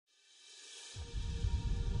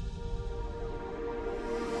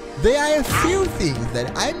There are a few things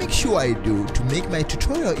that I make sure I do to make my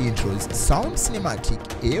tutorial intros sound cinematic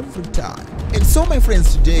every time. And so my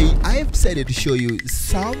friends, today I have decided to show you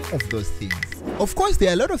some of those things. Of course,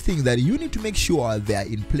 there are a lot of things that you need to make sure they are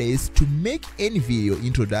in place to make any video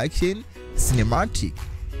introduction cinematic.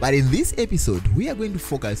 But in this episode, we are going to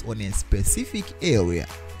focus on a specific area.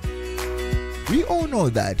 We all know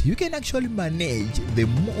that you can actually manage the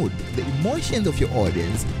mood, the emotions of your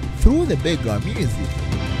audience through the background music.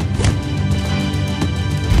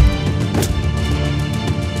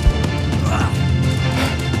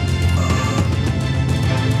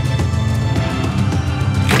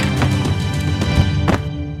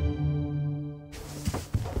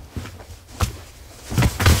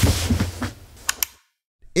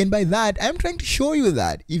 And by that, I'm trying to show you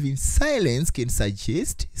that even silence can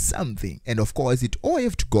suggest something. And of course, it all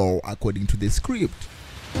have to go according to the script.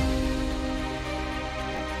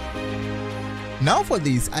 Now for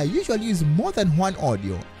this, I usually use more than one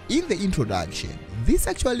audio in the introduction. This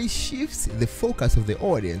actually shifts the focus of the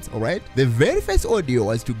audience, alright? The very first audio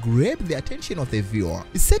was to grab the attention of the viewer,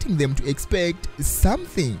 setting them to expect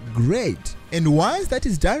something great. And once that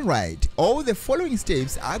is done right, all the following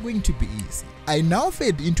steps are going to be easy. I now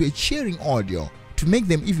fed into a cheering audio to make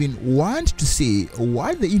them even want to see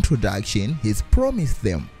what the introduction has promised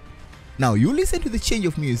them. Now you listen to the change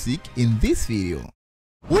of music in this video.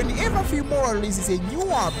 Whenever Filmora releases a new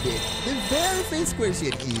update, the very first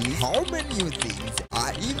question is, how many new things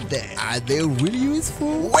are in there? Are they really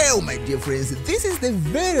useful? Well, my dear friends, this is the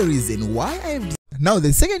very reason why I have... Now,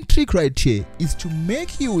 the second trick right here is to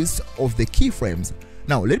make use of the keyframes.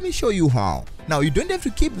 Now, let me show you how. Now, you don't have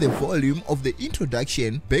to keep the volume of the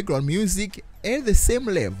introduction background music at the same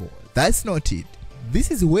level. That's not it.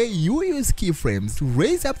 This is where you use keyframes to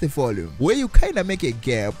raise up the volume, where you kind of make a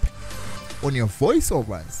gap on your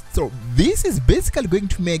voiceovers. So this is basically going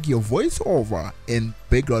to make your voiceover and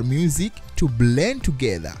background music to blend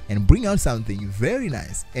together and bring out something very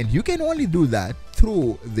nice. And you can only do that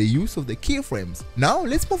through the use of the keyframes. Now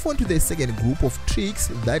let's move on to the second group of tricks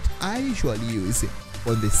that I usually use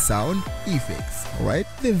on the sound effects. Alright,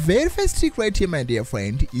 the very first trick right here, my dear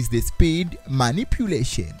friend, is the speed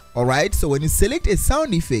manipulation. Alright, so when you select a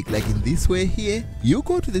sound effect like in this way here, you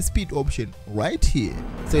go to the speed option right here.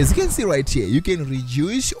 So as you can see right here, you can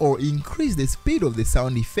reduce or increase the speed of the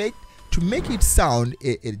sound effect to make it sound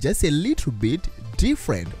just a little bit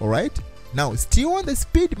different. Alright, now still on the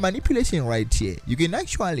speed manipulation right here, you can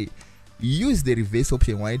actually use the reverse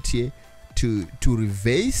option right here to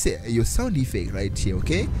reverse your sound effect right here.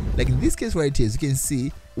 Okay, like in this case right here, as you can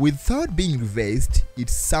see, without being reversed, it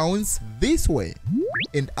sounds this way,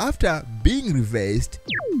 and after being reversed,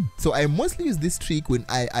 so I mostly use this trick when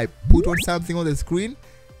I put on something on the screen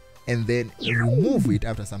and then remove it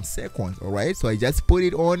after some seconds. All right, so I just put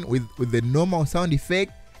it on with the normal sound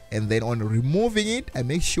effect, and then on removing it, I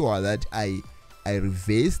make sure that I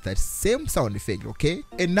reverse that same sound effect. Okay,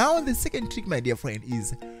 and now the second trick, my dear friend,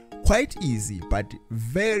 is quite easy but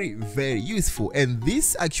very useful, and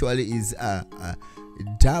this actually is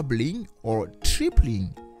doubling or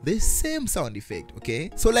tripling the same sound effect.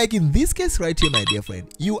 Okay, so like in this case right here, my dear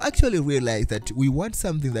friend, you actually realize that we want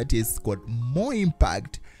something that has got more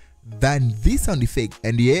impact than this sound effect,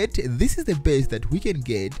 and yet this is the best that we can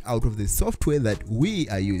get out of the software that we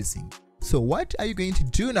are using. So what are you going to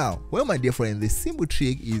do now? Well, my dear friend, the simple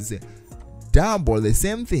trick is double the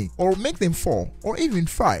same thing, or make them 4 or even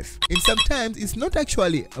 5. And sometimes it's not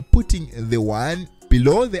actually putting the one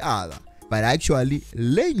below the other, but actually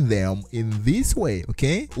laying them in this way.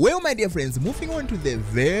 Okay, well, my dear friends, moving on to the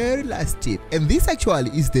very last tip, and this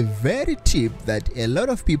actually is the very tip that a lot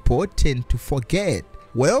of people tend to forget.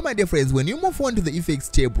 Well, my dear friends, when you move on to the effects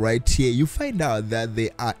tab right here, you find out that there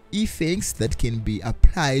are effects that can be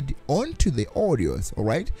applied onto the audios. All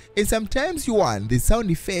right, and sometimes you want the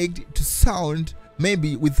sound effect to sound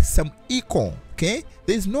maybe with some echo. Okay,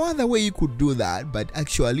 there's no other way you could do that but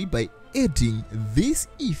actually by adding this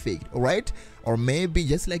effect. All right, or maybe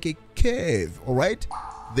just like a curve. All right,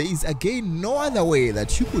 there is again no other way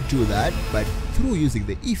that you could do that but through using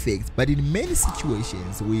the effects. But in many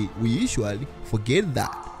situations we usually forget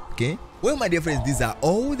that. Okay, well, my dear friends, these are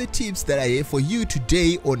all the tips that I have for you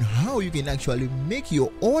today on how you can actually make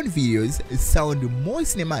your own videos sound more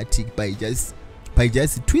cinematic by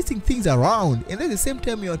just twisting things around, and at the same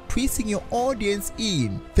time you are twisting your audience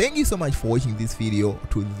in. Thank you so much for watching this video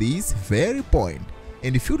to this very point.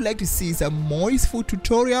 And if you'd like to see some more useful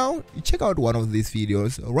tutorial, check out one of these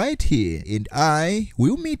videos right here, and I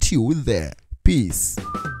will meet you there. Peace.